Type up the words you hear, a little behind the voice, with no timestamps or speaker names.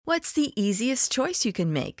What's the easiest choice you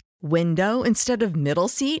can make? Window instead of middle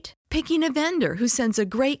seat? Picking a vendor who sends a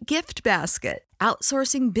great gift basket?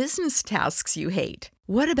 Outsourcing business tasks you hate?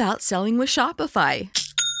 What about selling with Shopify?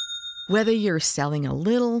 Whether you're selling a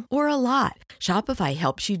little or a lot, Shopify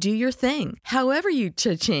helps you do your thing, however you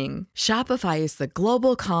cha-ching. Shopify is the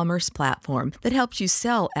global commerce platform that helps you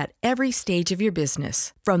sell at every stage of your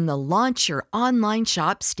business. From the launch your online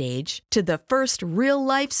shop stage to the first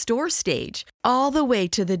real-life store stage, all the way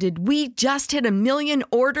to the did we just hit a million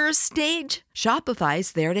orders stage.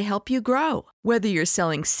 Shopify's there to help you grow. Whether you're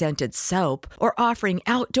selling scented soap or offering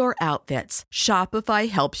outdoor outfits, Shopify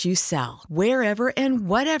helps you sell. Wherever and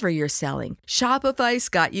whatever you're selling, Shopify's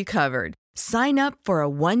got you covered. Sign up for a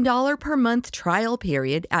 $1 per month trial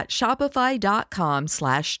period at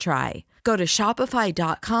shopify.com/try. Go to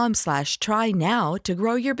shopify.com/try now to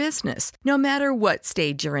grow your business, no matter what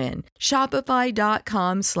stage you're in.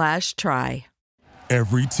 Shopify.com/try.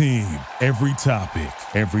 Every team, every topic,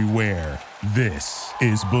 everywhere. This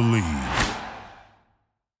is Believe.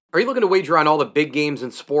 Are you looking to wager on all the big games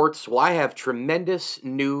in sports? Well, I have tremendous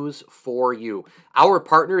news for you. Our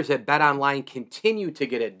partners at BetOnline continue to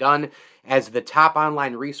get it done as the top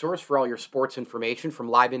online resource for all your sports information, from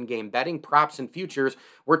live in-game betting, props, and futures.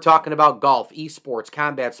 We're talking about golf, esports,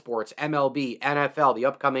 combat sports, MLB, NFL, the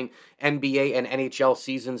upcoming NBA and NHL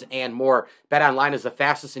seasons, and more. BetOnline is the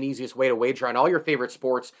fastest and easiest way to wager on all your favorite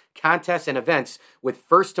sports, contests, and events with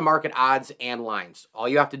first-to-market odds and lines. All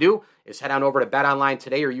you have to do is head on over to BetOnline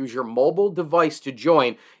today or use your mobile device to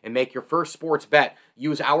join and make your first sports bet.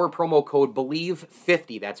 Use our promo code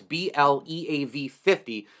BELIEVE50, that's BLEAV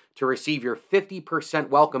 50, to receive your 50%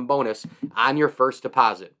 welcome bonus on your first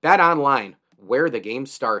deposit. BetOnline, where the game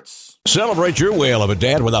starts. Celebrate your whale of a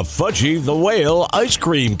dad with a Fudgy the Whale ice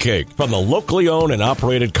cream cake from the locally owned and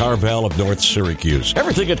operated Carvel of North Syracuse.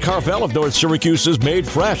 Everything at Carvel of North Syracuse is made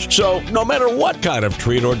fresh, so no matter what kind of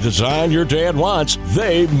treat or design your dad wants,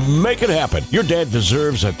 they make it happen. Your dad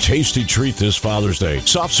deserves a tasty treat this Father's Day.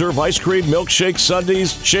 Soft serve ice cream, milkshakes,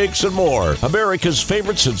 sundaes, shakes, and more. America's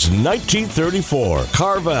favorite since 1934.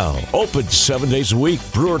 Carvel, open 7 days a week.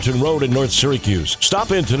 Brewerton Road in North Syracuse.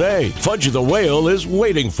 Stop in today. Fudgy the Whale is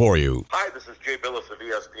waiting for you. Hi, this is Jay Billis of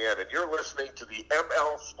ESPN, and you're listening to the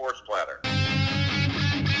ML Sports Platter.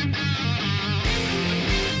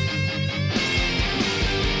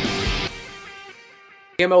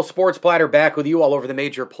 ML Sports Platter back with you all over the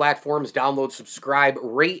major platforms. Download, subscribe,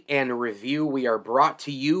 rate, and review. We are brought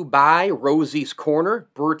to you by Rosie's Corner,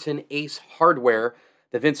 Brewerton Ace Hardware,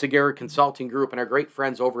 the Vince Aguirre Consulting Group, and our great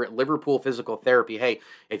friends over at Liverpool Physical Therapy. Hey,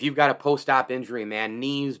 if you've got a post-op injury, man,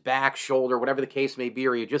 knees, back, shoulder, whatever the case may be,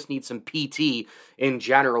 or you just need some PT in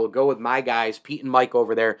general, go with my guys, Pete and Mike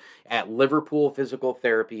over there at Liverpool Physical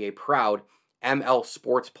Therapy, a proud ML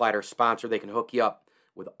Sports Platter sponsor. They can hook you up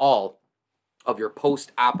with all of your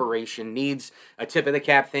post-operation needs. A tip of the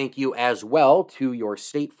cap thank you as well to your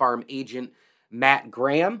State Farm agent, Matt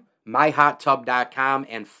Graham, MyHotTub.com,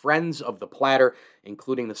 and friends of the Platter,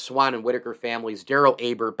 including the Swan and Whitaker families, Daryl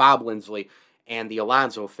Aber, Bob Lindsley, and the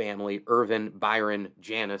Alonzo family, Irvin, Byron,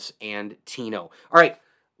 Janice, and Tino. All right,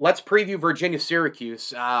 let's preview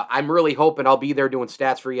Virginia-Syracuse. I'm really hoping I'll be there doing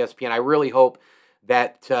stats for ESPN. I really hope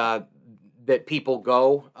that that people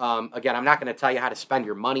go. Again, I'm not going to tell you how to spend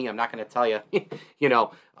your money. I'm not going to tell you,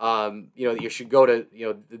 you should go to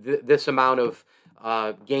this amount of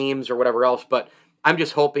games or whatever else. But I'm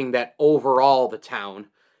just hoping that overall the town,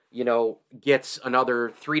 gets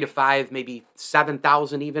another 3 to 5, maybe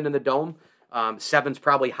 7,000 even in the dome. 7's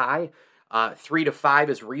probably high. 3 to 5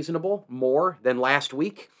 is reasonable, more than last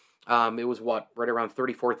week. It was right around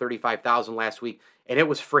 35,000 last week, and it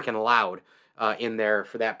was freaking loud in there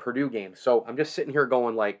for that Purdue game. So I'm just sitting here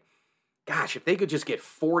going like, gosh, if they could just get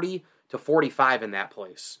 40 to 45 in that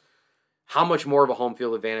place, how much more of a home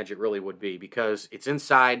field advantage it really would be, because it's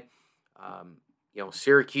inside.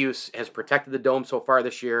 Syracuse has protected the dome so far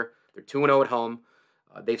this year. They're 2-0 at home.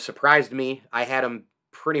 They've surprised me. I had them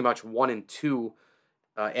pretty much 1-2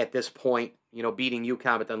 at this point, beating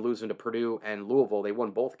UConn, but then losing to Purdue and Louisville. They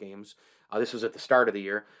won both games. This was at the start of the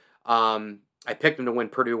year. I picked them to win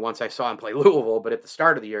Purdue once I saw them play Louisville, but at the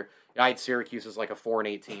start of the year, I had Syracuse as like a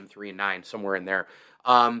 4-8 team, 3-9, somewhere in there.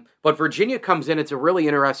 But Virginia comes in. It's a really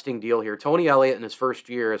interesting deal here. Tony Elliott in his first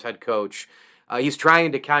year as head coach, he's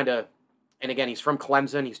trying to kind of, and again, he's from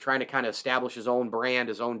Clemson. He's trying to kind of establish his own brand,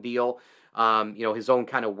 his own deal, his own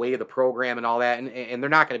kind of way of the program and all that. And they're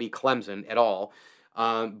not going to be Clemson at all.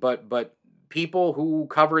 But people who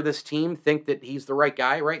cover this team think that he's the right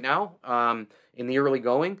guy right now in the early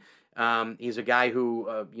going. He's a guy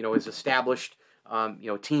who, has established,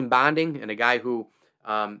 team bonding, and a guy who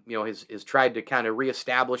has tried to kind of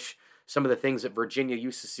reestablish some of the things that Virginia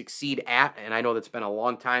used to succeed at, and I know that's been a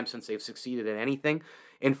long time since they've succeeded at anything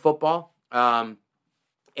in football. And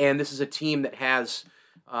this is a team that has,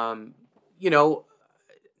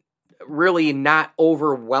 really not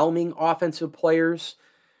overwhelming offensive players,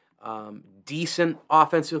 decent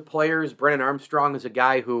offensive players. Brennan Armstrong is a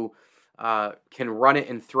guy who can run it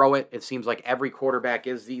and throw it. It seems like every quarterback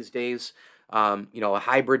is these days. A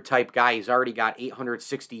hybrid type guy. He's already got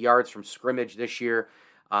 860 yards from scrimmage this year,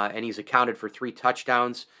 and he's accounted for 3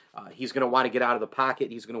 touchdowns. He's going to want to get out of the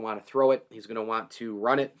pocket. He's going to want to throw it. He's going to want to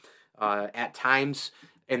run it at times.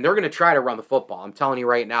 And they're going to try to run the football. I'm telling you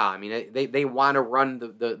right now. I mean, they want to run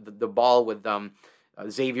the ball with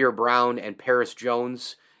Xavier Brown and Paris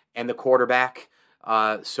Jones and the quarterback.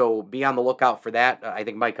 So be on the lookout for that. I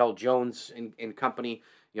think Michael Jones and company,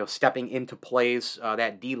 stepping into plays,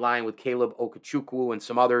 that D-line with Caleb Okechukwu and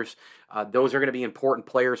some others. Those are going to be important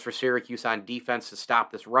players for Syracuse on defense to stop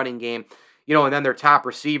this running game. And then their top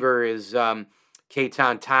receiver is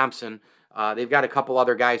Katon Thompson. They've got a couple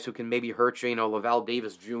other guys who can maybe hurt you, Lavelle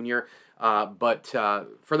Davis Jr. But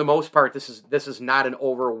for the most part, this is not an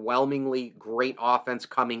overwhelmingly great offense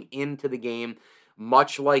coming into the game,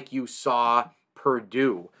 much like you saw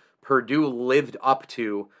Purdue. Purdue lived up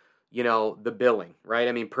to, the billing, right?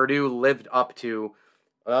 I mean, Purdue lived up to,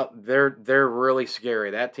 they're really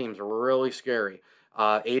scary. That team's really scary.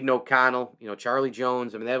 Aiden O'Connell, Charlie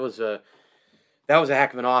Jones. I mean, that was a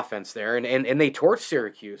heck of an offense there, and they torched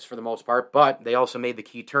Syracuse for the most part, but they also made the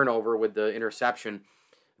key turnover with the interception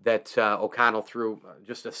that O'Connell threw,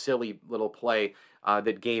 just a silly little play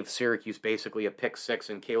that gave Syracuse basically a pick 6,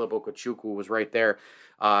 and Caleb Okechukwu was right there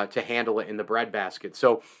to handle it in the breadbasket.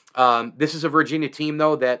 So this is a Virginia team,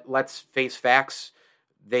 though, that, let's face facts,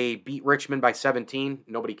 they beat Richmond by 17.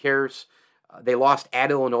 Nobody cares. They lost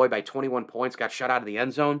at Illinois by 21 points, got shut out of the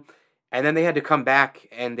end zone. And then they had to come back,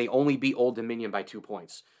 and they only beat Old Dominion by 2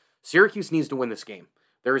 points. Syracuse needs to win this game.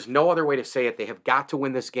 There is no other way to say it. They have got to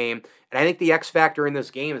win this game. And I think the X factor in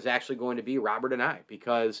this game is actually going to be Robert Anae,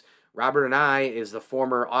 because Robert Anae is the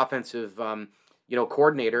former offensive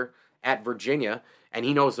coordinator at Virginia, and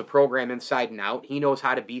he knows the program inside and out. He knows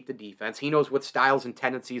how to beat the defense. He knows what styles and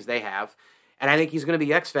tendencies they have. And I think he's going to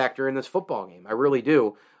be X factor in this football game. I really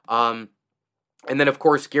do. And then, of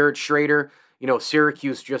course, Garrett Schrader.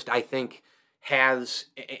 Syracuse just, I think, has,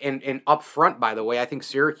 and up front, by the way, I think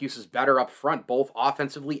Syracuse is better up front, both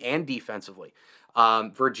offensively and defensively.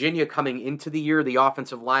 Virginia coming into the year, the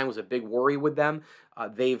offensive line was a big worry with them.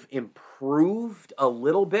 They've improved a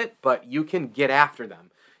little bit, but you can get after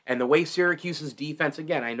them. And the way Syracuse's defense,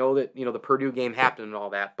 again, I know that, the Purdue game happened and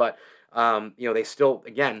all that, but, they still,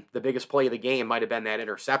 again, the biggest play of the game might have been that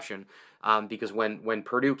interception, because when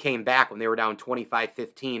Purdue came back, when they were down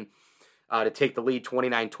 25-15, to take the lead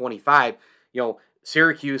 29-25,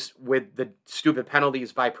 Syracuse, with the stupid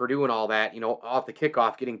penalties by Purdue and all that, off the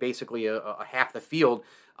kickoff, getting basically a half the field,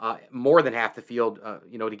 more than half the field,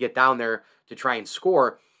 to get down there to try and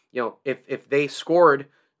score. If they scored,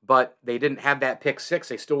 but they didn't have that pick 6,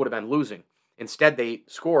 they still would have been losing. Instead, they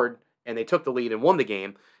scored, and they took the lead and won the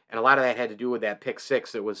game, and a lot of that had to do with that pick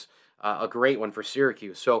 6. It was a great one for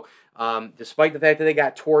Syracuse. So despite the fact that they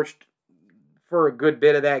got torched for a good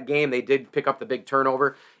bit of that game, they did pick up the big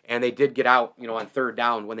turnover, and they did get out, on third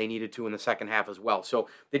down when they needed to in the second half as well. So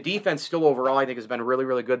the defense still overall, I think, has been really,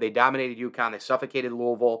 really good. They dominated UConn. They suffocated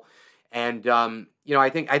Louisville. And, I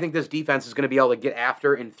think this defense is going to be able to get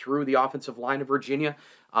after and through the offensive line of Virginia.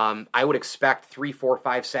 I would expect 3, 4,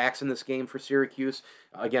 5 sacks in this game for Syracuse.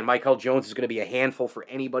 Again, Michael Jones is going to be a handful for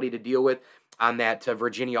anybody to deal with on that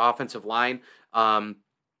Virginia offensive line. And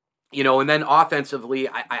then offensively,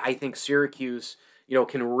 I think Syracuse,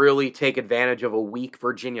 can really take advantage of a weak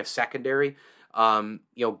Virginia secondary.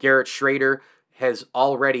 Garrett Schrader has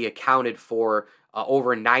already accounted for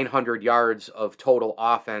over 900 yards of total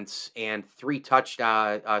offense and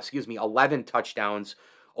 11 touchdowns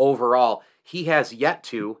overall. He has yet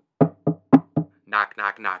to knock,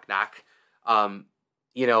 throw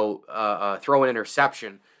an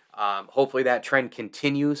interception. Hopefully that trend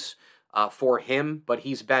continues for him, but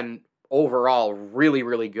he's been overall really,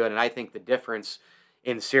 really good. And I think the difference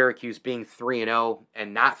in Syracuse being 3-0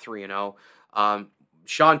 and not 3-0,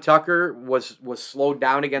 Sean Tucker was slowed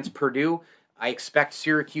down against Purdue. I expect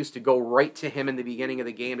Syracuse to go right to him in the beginning of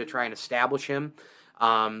the game to try and establish him.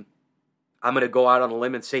 I'm going to go out on a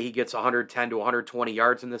limb and say he gets 110 to 120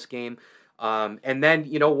 yards in this game. And then,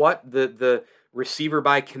 you know what? The receiver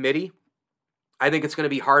by committee, I think it's going to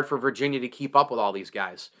be hard for Virginia to keep up with all these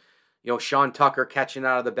guys. Sean Tucker catching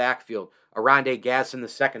out of the backfield. Oronde Gadsden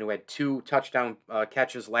II, who had 2 touchdown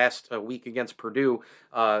catches last week against Purdue,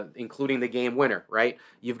 including the game winner, right?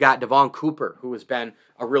 You've got Devon Cooper, who has been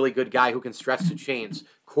a really good guy who can stretch the chains.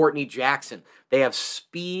 Courtney Jackson. They have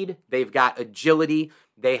speed. They've got agility.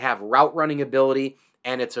 They have route running ability.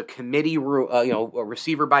 And it's a committee room, a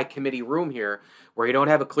receiver by committee room here where you don't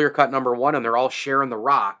have a clear-cut number one and they're all sharing the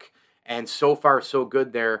rock. And so far, so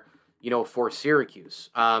good there, for Syracuse.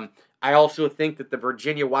 I also think that the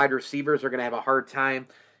Virginia wide receivers are going to have a hard time,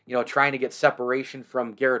 trying to get separation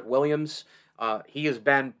from Garrett Williams. He has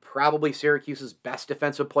been probably Syracuse's best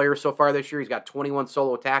defensive player so far this year. He's got 21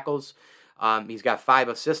 solo tackles. He's got 5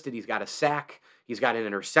 assisted. He's got a sack. He's got an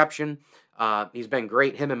interception. He's been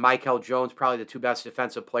great. Him and Michael Jones, probably the 2 best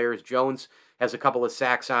defensive players. Jones has a couple of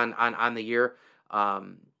sacks on the year.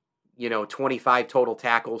 25 total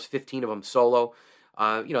tackles, 15 of them solo.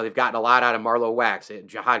 They've gotten a lot out of Marlowe Wax,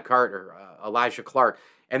 Jihad Carter, Elijah Clark.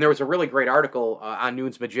 And there was a really great article on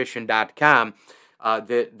nunesmagician.com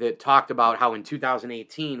that talked about how in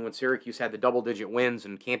 2018, when Syracuse had the double-digit wins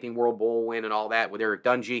and Camping World Bowl win and all that with Eric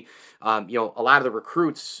Dungy, a lot of the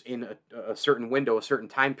recruits in a certain window, a certain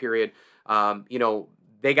time period,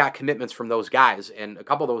 they got commitments from those guys. And a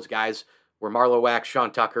couple of those guys were Marlowe Wax, Sean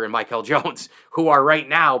Tucker, and Michael Jones, who are right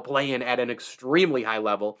now playing at an extremely high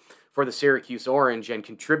level for the Syracuse Orange and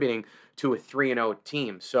contributing to a 3-0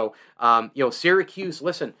 team. So, Syracuse,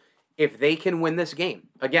 listen, if they can win this game,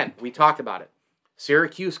 again, we talked about it.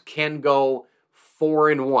 Syracuse can go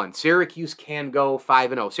 4-1. Syracuse can go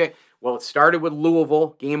 5-0. Well, it started with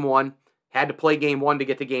Louisville, game 1. Had to play game 1 to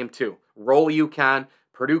get to game 2. Roll UConn.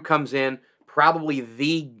 Purdue comes in. Probably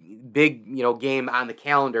the big, game on the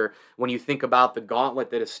calendar when you think about the gauntlet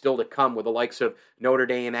that is still to come with the likes of Notre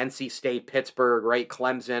Dame, NC State, Pittsburgh, right,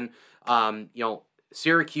 Clemson.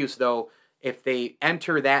 Syracuse, though, if they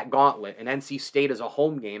enter that gauntlet, and NC State is a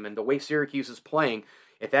home game, and the way Syracuse is playing,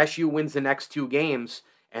 if SU wins the next 2 games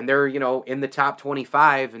and they're, in the top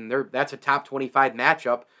 25, and that's a top 25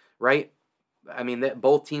 matchup, right? I mean,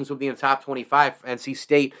 both teams will be in the top 25. NC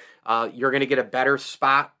State, you're going to get a better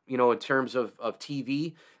spot, in terms of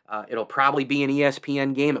TV. It'll probably be an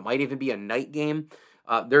ESPN game. It might even be a night game.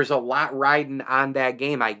 There's a lot riding on that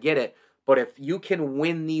game. I get it. But if you can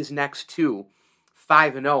win these next 2,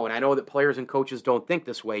 5-0, and I know that players and coaches don't think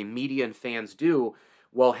this way, media and fans do,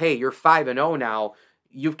 well, hey, you're 5-0 now.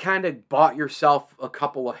 You've kind of bought yourself a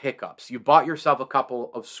couple of hiccups. You bought yourself a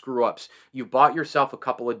couple of screw-ups. You bought yourself a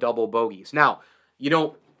couple of double bogeys. Now,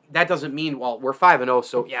 that doesn't mean, well, we're 5-0,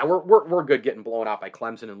 so yeah, we're good getting blown out by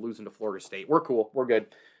Clemson and losing to Florida State. We're cool. We're good.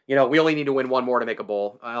 We only need to win 1 more to make a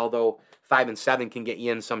bowl, although 5-7 can get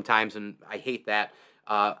you in sometimes, and I hate that.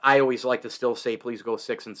 I always like to still say, please go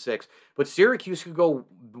 6-6. But Syracuse could go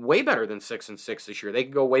way better than 6-6 this year. They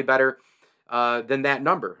could go way better than that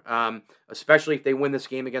number, especially if they win this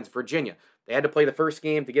game against Virginia. They had to play the first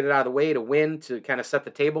game to get it out of the way, to win, to kind of set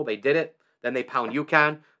the table. They did it. Then they pound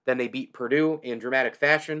UConn. Then they beat Purdue in dramatic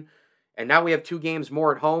fashion. And now we have 2 games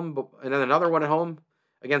more at home, and then another one at home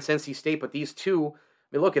against NC State. But these 2,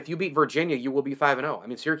 look, if you beat Virginia, you will be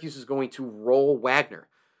 5-0. Syracuse is going to roll Wagner.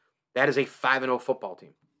 That is a 5-0 football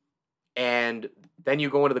team. And then you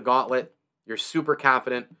go into the gauntlet. You're super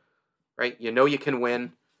confident, right? You can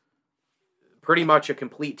win. Pretty much a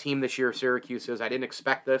complete team this year, Syracuse is. I didn't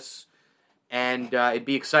expect this. And it'd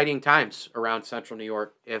be exciting times around Central New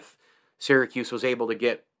York if Syracuse was able to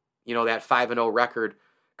get, that 5-0 record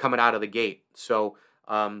coming out of the gate. So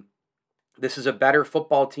this is a better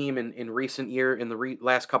football team in recent year, in the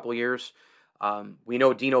last couple of years. We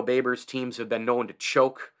know Dino Babers' teams have been known to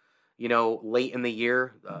choke, late in the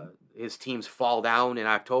year. His teams fall down in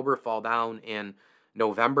October, fall down in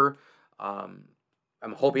November.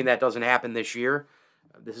 I'm hoping that doesn't happen this year.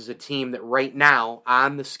 This is a team that right now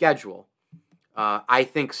on the schedule, I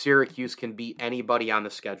think Syracuse can beat anybody on the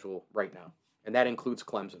schedule right now, and that includes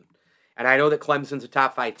Clemson. And I know that Clemson's a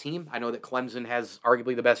top 5 team. I know that Clemson has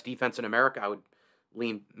arguably the best defense in America. I would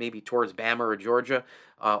lean maybe towards Bama or Georgia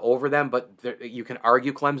over them, but you can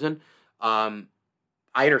argue Clemson. I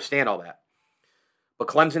understand all that. But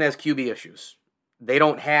Clemson has QB issues. They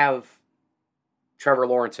don't have Trevor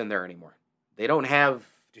Lawrence in there anymore. They don't have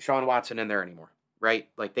Deshaun Watson in there anymore, right?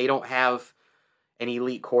 Like, they don't have an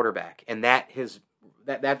elite quarterback, and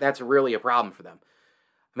that's really a problem for them.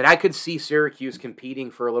 I could see Syracuse competing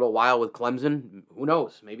for a little while with Clemson. Who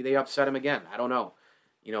knows? Maybe they upset them again. I don't know.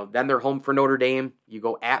 Then they're home for Notre Dame. You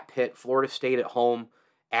go at Pitt, Florida State at home,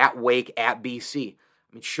 at Wake, at BC.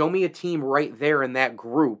 Show me a team right there in that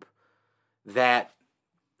group that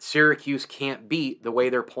Syracuse can't beat the way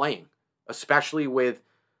they're playing, especially with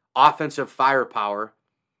offensive firepower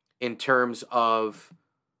in terms of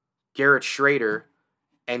Garrett Schrader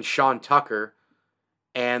and Sean Tucker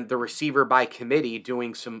and the receiver by committee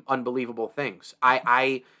doing some unbelievable things. And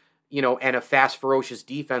a fast, ferocious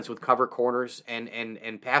defense with cover corners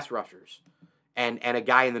and pass rushers. And a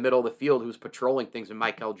guy in the middle of the field who's patrolling things in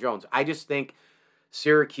Michael Jones. I just think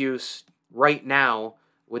Syracuse right now,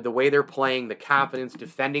 with the way they're playing, the confidence,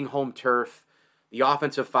 defending home turf, the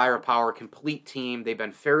offensive firepower, complete team, they've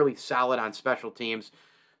been fairly solid on special teams.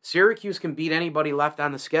 Syracuse can beat anybody left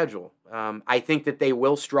on the schedule. I think that they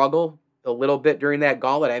will struggle a little bit during that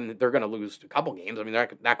gauntlet. I mean, they're going to lose a couple games. I mean, they're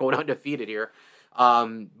not going undefeated here.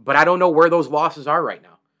 But I don't know where those losses are right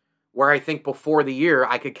now. Where I think before the year,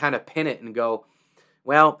 I could kind of pin it and go,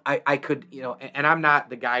 well, I could, and I'm not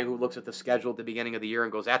the guy who looks at the schedule at the beginning of the year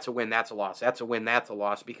and goes, that's a win, that's a loss, that's a win, that's a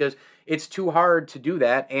loss, because it's too hard to do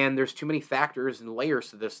that, and there's too many factors and layers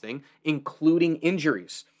to this thing, including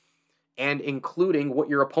injuries and including what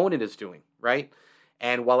your opponent is doing, right?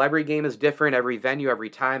 And while every game is different, every venue, every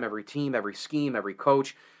time, every team, every scheme, every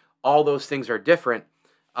coach, all those things are different,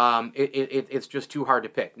 it's just too hard to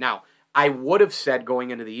pick. Now, I would have said going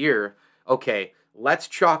into the year, okay, let's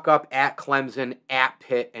chalk up at Clemson, at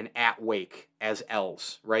Pitt, and at Wake as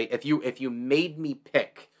L's, right? If you made me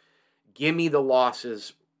pick, give me the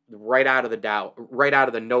losses right out of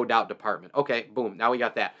the no doubt department. Okay, boom, now we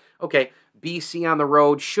got that. Okay, BC on the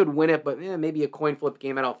road should win it, but maybe a coin flip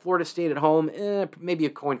game. And Florida State at home, maybe a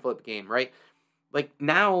coin flip game, right? Like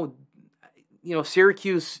now,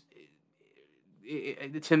 Syracuse.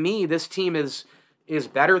 To me, this team is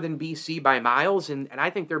better than BC by miles, and I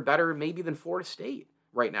think they're better maybe than Florida State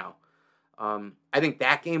right now. I think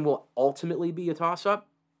that game will ultimately be a toss-up.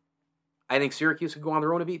 I think Syracuse could go on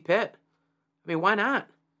their own to beat Pitt. I mean, why not?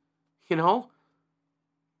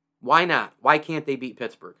 Why not? Why can't they beat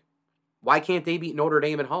Pittsburgh? Why can't they beat Notre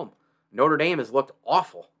Dame at home? Notre Dame has looked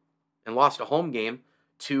awful and lost a home game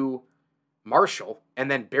to Marshall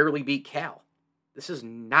and then barely beat Cal. This is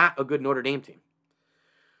not a good Notre Dame team.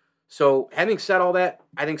 So, having said all that,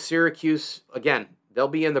 I think Syracuse, again, they'll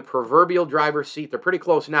be in the proverbial driver's seat. They're pretty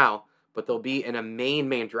close now, but they'll be in a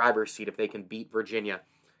main driver's seat if they can beat Virginia,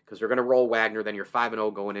 because they're going to roll Wagner. Then you're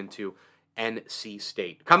 5-0 going into NC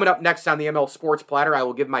State. Coming up next on the ML Sports Platter, I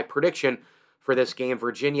will give my prediction for this game,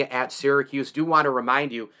 Virginia at Syracuse. Do want to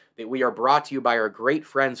remind you that we are brought to you by our great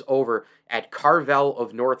friends over at Carvel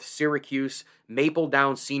of North Syracuse, Maple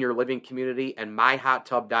Down Senior Living Community, and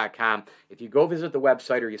myhottub.com. If you go visit the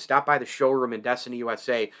website or you stop by the showroom in Destiny,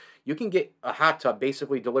 USA, you can get a hot tub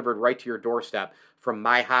basically delivered right to your doorstep from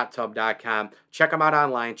myhottub.com. Check them out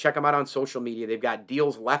online. Check them out on social media. They've got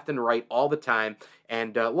deals left and right all the time.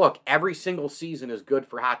 And look, every single season is good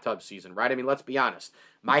for hot tub season, right? I mean, let's be honest.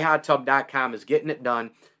 myhottub.com is getting it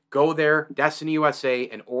done. Go there, Destiny USA,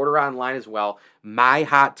 and order online as well,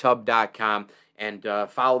 myhottub.com, and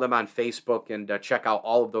follow them on Facebook and check out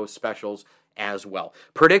all of those specials as well.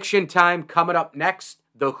 Prediction time coming up next.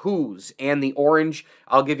 The Who's and the Orange.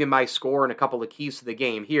 I'll give you my score and a couple of keys to the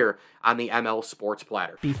game here on the ML Sports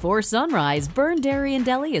Platter. Before sunrise, Byrne Dairy and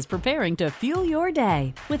Deli is preparing to fuel your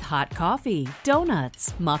day with hot coffee,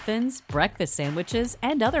 donuts, muffins, breakfast sandwiches,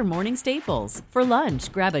 and other morning staples. For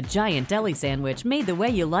lunch, grab a giant deli sandwich made the way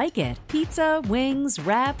you like it. Pizza, wings,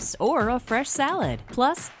 wraps, or a fresh salad.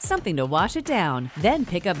 Plus, something to wash it down. Then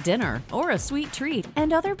pick up dinner or a sweet treat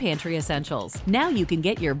and other pantry essentials. Now you can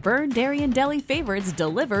get your Byrne Dairy and Deli favorites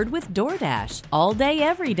delivered with DoorDash. All day,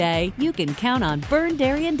 every day, you can count on Byrne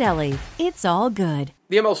Dairy and Deli. It's all good.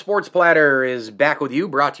 The ML Sports Platter is back with you,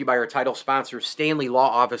 brought to you by our title sponsor, Stanley Law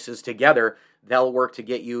Offices. Together, they'll work to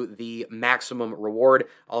get you the maximum reward.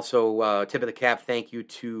 Also, tip of the cap, thank you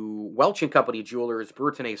to Welch & Company Jewelers,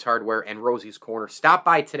 Brewerton Ace Hardware, and Rosie's Corner. Stop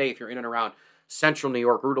by today if you're in and around Central New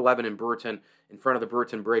York, Route 11 in Brewerton, in front of the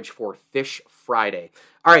Brewerton Bridge for Fish Friday.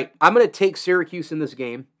 All right, I'm going to take Syracuse in this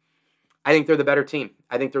game. I think they're the better team.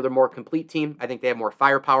 I think they're the more complete team. I think they have more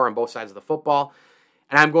firepower on both sides of the football.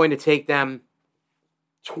 And I'm going to take them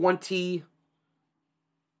 31-21.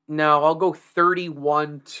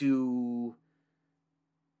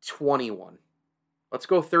 Let's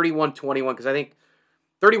go 31-21 because I think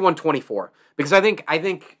 31-24. Because I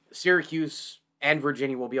think Syracuse and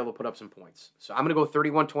Virginia will be able to put up some points. So I'm going to go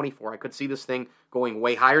 31-24. I could see this thing going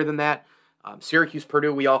way higher than that.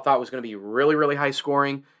 Syracuse-Purdue, we all thought was going to be really, really high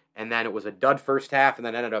scoring. And then it was a dud first half, and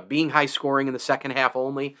then ended up being high scoring in the second half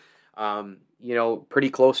only. Pretty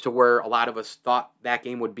close to where a lot of us thought that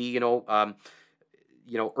game would be. Early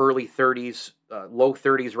 30s, low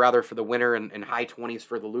 30s rather for the winner, and high 20s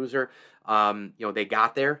for the loser. They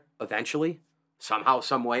got there eventually, somehow,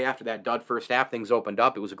 some way. After that dud first half, things opened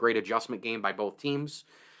up. It was a great adjustment game by both teams.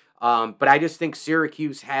 But I just think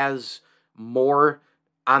Syracuse has more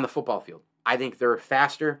on the football field. I think they're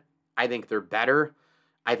faster. I think they're better.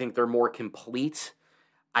 I think they're more complete.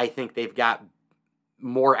 I think they've got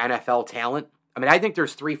more NFL talent. I mean, I think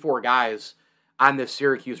there's 3-4 guys on this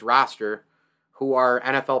Syracuse roster who are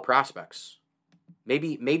NFL prospects.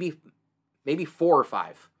 Maybe 4 or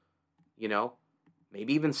 5,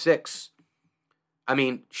 maybe even 6. I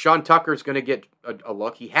mean, Sean Tucker's going to get a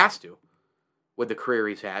look. He has to with the career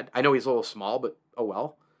he's had. I know he's a little small, but oh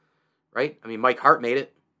well, right? I mean, Mike Hart made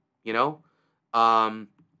it, And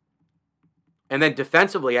then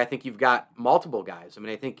defensively, I think you've got multiple guys. I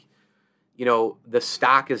mean, I think, the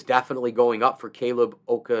stock is definitely going up for Caleb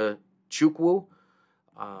Okechukwu.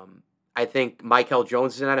 I think Michael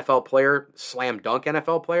Jones is an NFL player, slam dunk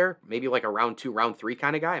NFL player, maybe like a round 2, round 3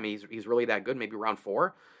 kind of guy. I mean, he's really that good, maybe round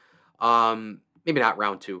 4. Maybe not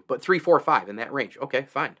round 2, but 3, 4, 5 in that range. Okay,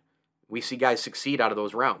 fine. We see guys succeed out of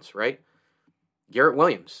those rounds, right? Garrett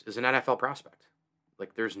Williams is an NFL prospect.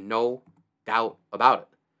 Like, there's no doubt about it.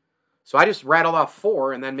 So I just rattled off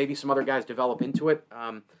 4, and then maybe some other guys develop into it.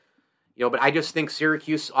 But I just think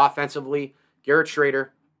Syracuse offensively, Garrett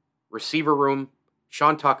Schrader, receiver room,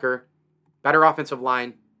 Sean Tucker, better offensive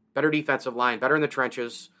line, better defensive line, better in the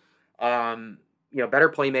trenches, better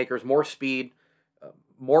playmakers, more speed,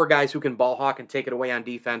 more guys who can ball hawk and take it away on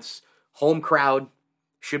defense. Home crowd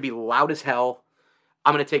should be loud as hell.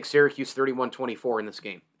 I'm going to take Syracuse 31-24 in this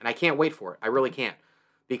game. And I can't wait for it. I really can't.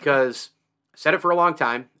 Because I said it for a long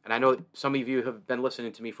time, and I know some of you have been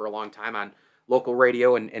listening to me for a long time on local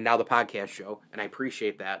radio and now the podcast show, and I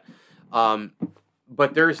appreciate that.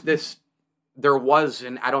 But there was,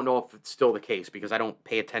 and I don't know if it's still the case because I don't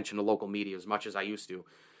pay attention to local media as much as I used to,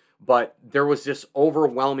 but there was this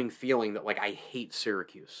overwhelming feeling that, like, I hate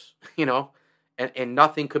Syracuse, and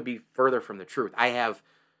nothing could be further from the truth. I have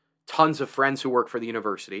tons of friends who work for the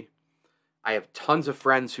university. I have tons of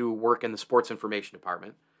friends who work in the sports information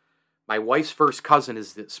department. My wife's first cousin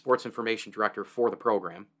is the sports information director for the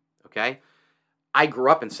program, okay? I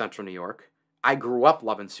grew up in Central New York. I grew up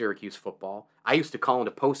loving Syracuse football. I used to call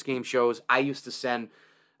into post-game shows. I used to send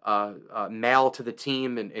mail to the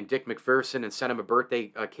team and Dick McPherson and send him a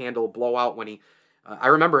birthday candle blowout when he. I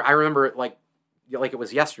remember it like it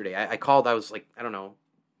was yesterday. I called. I was like, I don't know,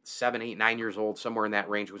 7, 8, 9 years old, somewhere in that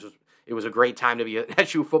range. It was a great time to be an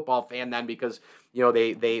SU football fan then because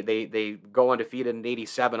they go undefeated in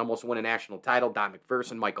 '87, almost win a national title. Don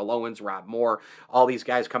McPherson, Michael Owens, Rob Moore, all these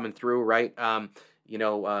guys coming through, right? And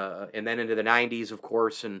then into the '90s, of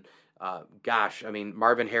course, and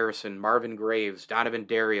Marvin Harrison, Marvin Graves, Donovan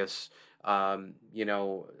Darius,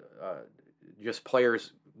 just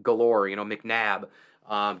players galore. McNabb.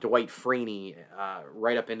 Dwight Freeney,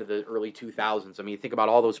 right up into the early 2000s. I mean, you think about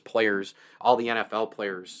all those players, all the NFL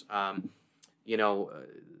players, the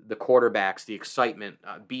quarterbacks, the excitement,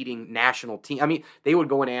 beating national team. I mean, they would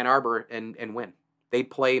go in Ann Arbor and win. They'd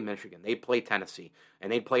play Michigan, they'd play Tennessee,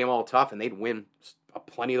 and they'd play them all tough, and they'd win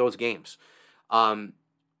plenty of those games. And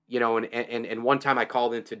one time I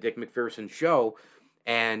called into Dick McPherson's show,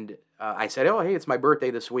 and I said, oh, hey, it's my birthday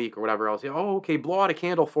this week or whatever else. Oh, okay, blow out a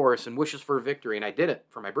candle for us and wish us for victory. And I did it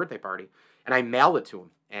for my birthday party. And I mailed it to him.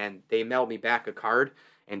 And they mailed me back a card,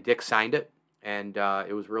 and Dick signed it. And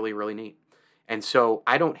it was really, really neat. And so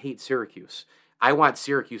I don't hate Syracuse. I want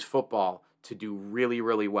Syracuse football to do really,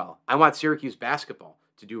 really well. I want Syracuse basketball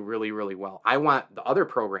to do really, really well. I want the other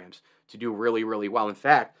programs to do really, really well. In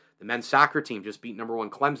fact, the men's soccer team just beat number 1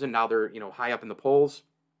 Clemson. Now they're high up in the polls.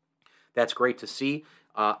 That's great to see.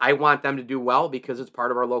 I want them to do well because it's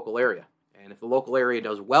part of our local area. And if the local area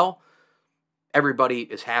does well, everybody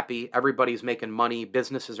is happy. Everybody's making money.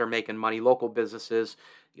 Businesses are making money. Local businesses.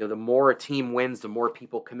 The more a team wins, the more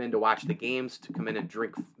people come in to watch the games, to come in and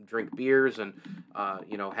drink beers and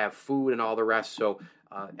have food and all the rest. So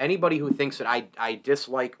anybody who thinks that I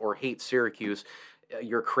dislike or hate Syracuse,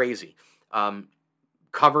 you're crazy.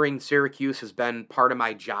 Covering Syracuse has been part of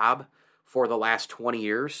my job for the last 20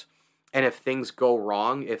 years. And if things go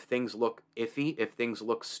wrong, if things look iffy, if things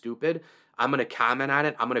look stupid, I'm going to comment on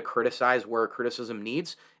it. I'm going to criticize where criticism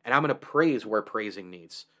needs, and I'm going to praise where praising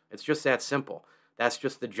needs. It's just that simple. That's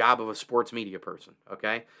just the job of a sports media person,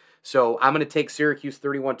 okay? So I'm going to take Syracuse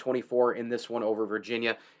 31-24 in this one over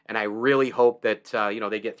Virginia, and I really hope that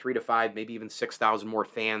they get 3 to 5, maybe even 6,000 more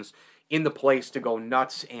fans in the place to go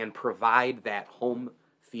nuts and provide that home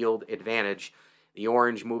field advantage. The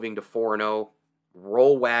Orange moving to 4-0.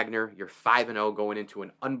 Roll Wagner, you're 5-0 going into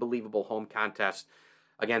an unbelievable home contest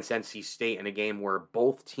against NC State in a game where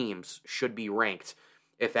both teams should be ranked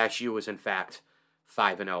if SU is in fact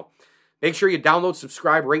 5-0. Make sure you download,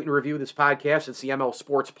 subscribe, rate, and review this podcast. It's the ML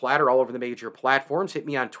Sports Platter all over the major platforms. Hit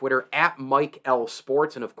me on Twitter at Mike L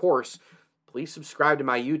Sports. And of course, please subscribe to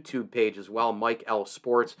my YouTube page as well, Mike L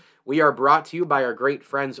Sports. We are brought to you by our great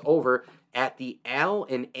friends over at the Al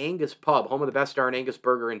and Angus Pub, home of the best darn Angus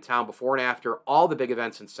burger in town, before and after all the big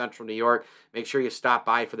events in Central New York. Make sure you stop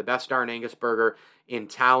by for the best darn Angus burger in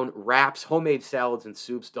town. Wraps, homemade salads and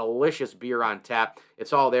soups, delicious beer on tap.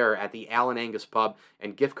 It's all there at the Al and Angus Pub,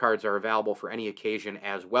 and gift cards are available for any occasion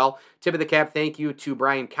as well. Tip of the cap, thank you to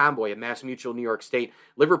Brian Conboy at Mass Mutual New York State,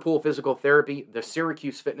 Liverpool Physical Therapy, the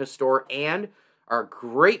Syracuse Fitness Store, and our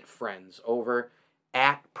great friends over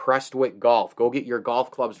at Prestwick Golf. Go get your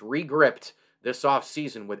golf clubs re-gripped this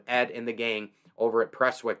offseason with Ed and the gang over at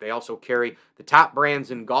Prestwick. They also carry the top brands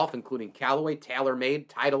in golf, including Callaway, TaylorMade,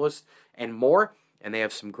 Titleist, and more. And they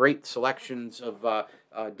have some great selections of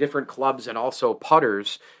different clubs and also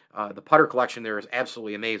putters. The putter collection there is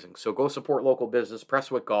absolutely amazing. So go support local business,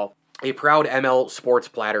 Prestwick Golf, a proud ML Sports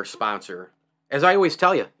Platter sponsor. As I always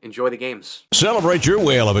tell you, enjoy the games. Celebrate your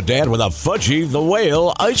whale of a dad with a Fudgy the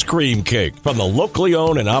Whale ice cream cake from the locally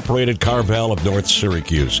owned and operated Carvel of North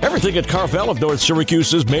Syracuse. Everything at Carvel of North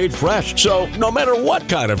Syracuse is made fresh, so no matter what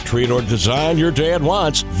kind of treat or design your dad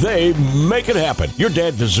wants, they make it happen. Your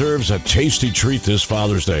dad deserves a tasty treat this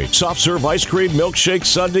Father's Day. Soft serve ice cream, milkshakes,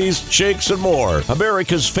 sundaes, shakes, and more.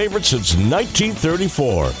 America's favorite since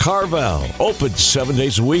 1934. Carvel, open 7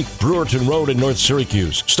 days a week. Brewerton Road in North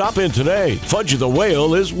Syracuse. Stop in today. Fudgy the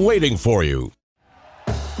Whale is waiting for you.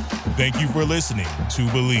 Thank you for listening to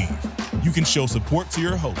Believe. You can show support to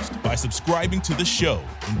your host by subscribing to the show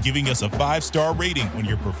and giving us a 5-star rating on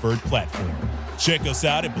your preferred platform. Check us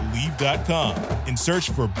out at Believe.com and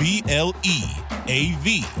search for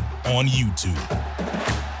BLEAV on YouTube.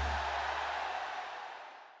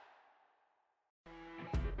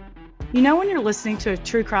 You know when you're listening to a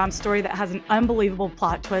true crime story that has an unbelievable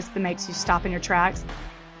plot twist that makes you stop in your tracks?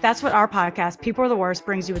 That's what our podcast, People Are the Worst,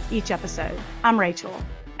 brings you with each episode. I'm Rachel.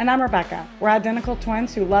 And I'm Rebecca. We're identical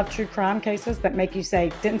twins who love true crime cases that make you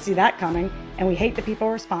say, didn't see that coming, and we hate the people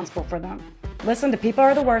responsible for them. Listen to People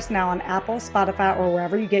Are the Worst now on Apple, Spotify, or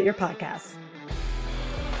wherever you get your podcasts.